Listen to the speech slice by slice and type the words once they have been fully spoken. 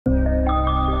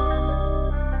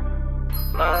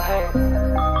pain.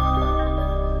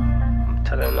 I'm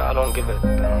telling her I don't give a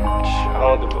damn. I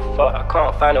don't give a fuck. I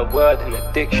can't find a word in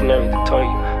the dictionary to tell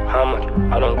you how much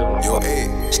I don't give a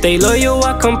fuck. Stay loyal,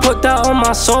 I can put that on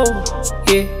my soul.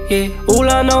 Yeah, yeah. All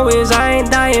I know is I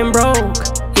ain't dying broke.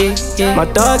 Yeah, yeah. My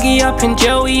doggy up in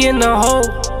jail, he in the hole.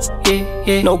 Yeah,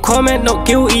 yeah. No comment, no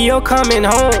guilty, you're coming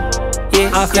home. Yeah,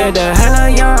 I fed the hella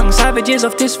young savages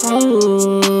off this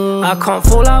phone. I can't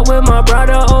fall out with my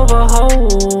brother over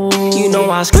hoes. You know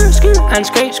I skirt and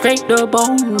scrape the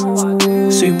bowl.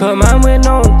 Superman with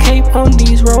no cape on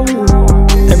these roads.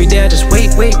 Every day I just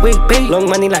wait. Long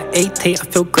money like 8 I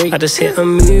feel great. I just hit a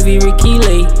movie, Ricky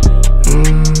late.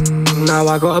 Now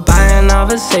I gotta buy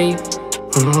another safe.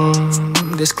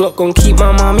 This Glock gon' keep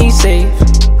my mommy safe.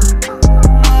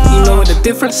 You know what the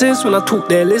difference is when I talk,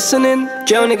 they're listening.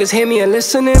 Jail niggas hear me and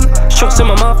listening. Shots in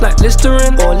my mouth like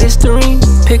Listerine or Listerine.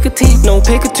 Pick a team, no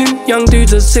pick a two. Young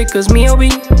dudes as sick as me or we.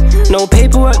 No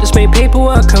paperwork, just made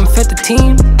paperwork and fed the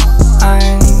team.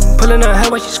 I'm pulling her hair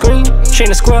while she scream. She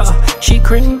ain't a squirter, she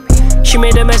cream. She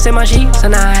made a mess in my sheets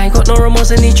and I ain't got no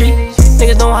remorse in these streets.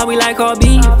 Niggas know how we like our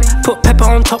beef. Put pepper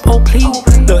on top, oh please.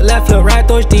 Look left, look right,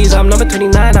 dodge these. I'm number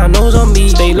 29, I know on me.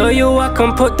 Stay loyal, I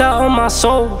can put that on my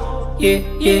soul. Yeah,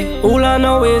 yeah. All I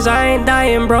know is I ain't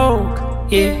dying broke.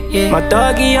 Yeah, yeah. My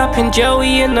doggy up in jail,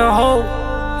 he in the hole.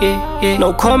 Yeah, yeah.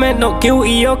 No comment, no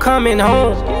guilty, you're coming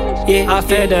home. Yeah, I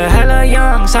fed the hella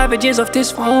young savages off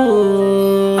this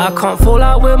phone. I can't fall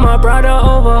out with my brother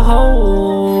over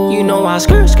hoes. You know I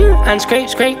skirt and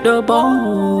scrape the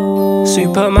bowl.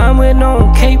 Superman with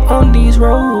no cape on these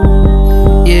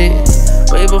roads. Yeah,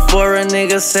 way before a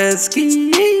nigga said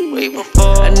ski. Way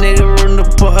before a nigga run the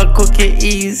pot, I cook it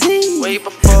easy. Way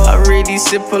before I really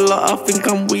sip a lot, I think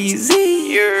I'm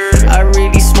wheezy. Yeah, I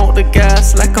really smoke the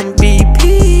gas like I'm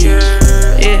BP.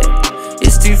 Yeah,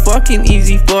 it's too fucking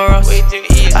easy for us. Way too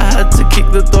easy. I had to kick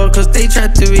the door cause they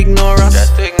tried to ignore us.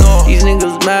 These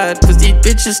niggas mad cause these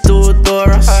bitches still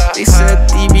adore us. They said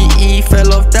DBE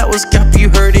fell off, that was cap, you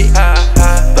heard it.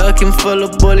 Birkin full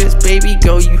of bullets, baby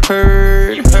girl, you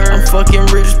heard. I'm fucking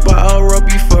rich, but I'll rob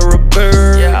you for a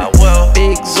bird. Yeah, well,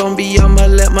 big zombie, I'ma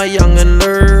let my youngin'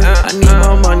 learn. I need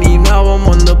my money, now I'm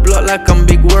on the block like I'm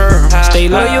Big Worm. Stay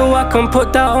loyal, I can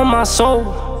put that on my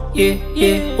soul. Yeah,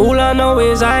 yeah. All I know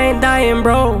is I ain't dying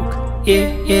broke.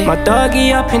 Yeah, yeah. My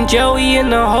doggy up in jail, he in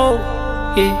the hole.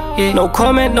 Yeah, yeah. No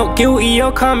comment, no guilty,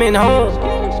 you're coming home.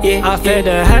 Yeah, I fed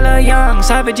the hella young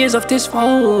savages off this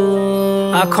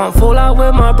phone. I can't fall out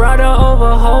with my brother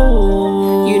over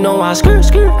hoes. You know I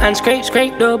skirt and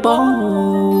scrape the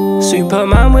bowl.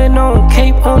 Superman with no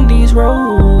cape on these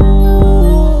roads.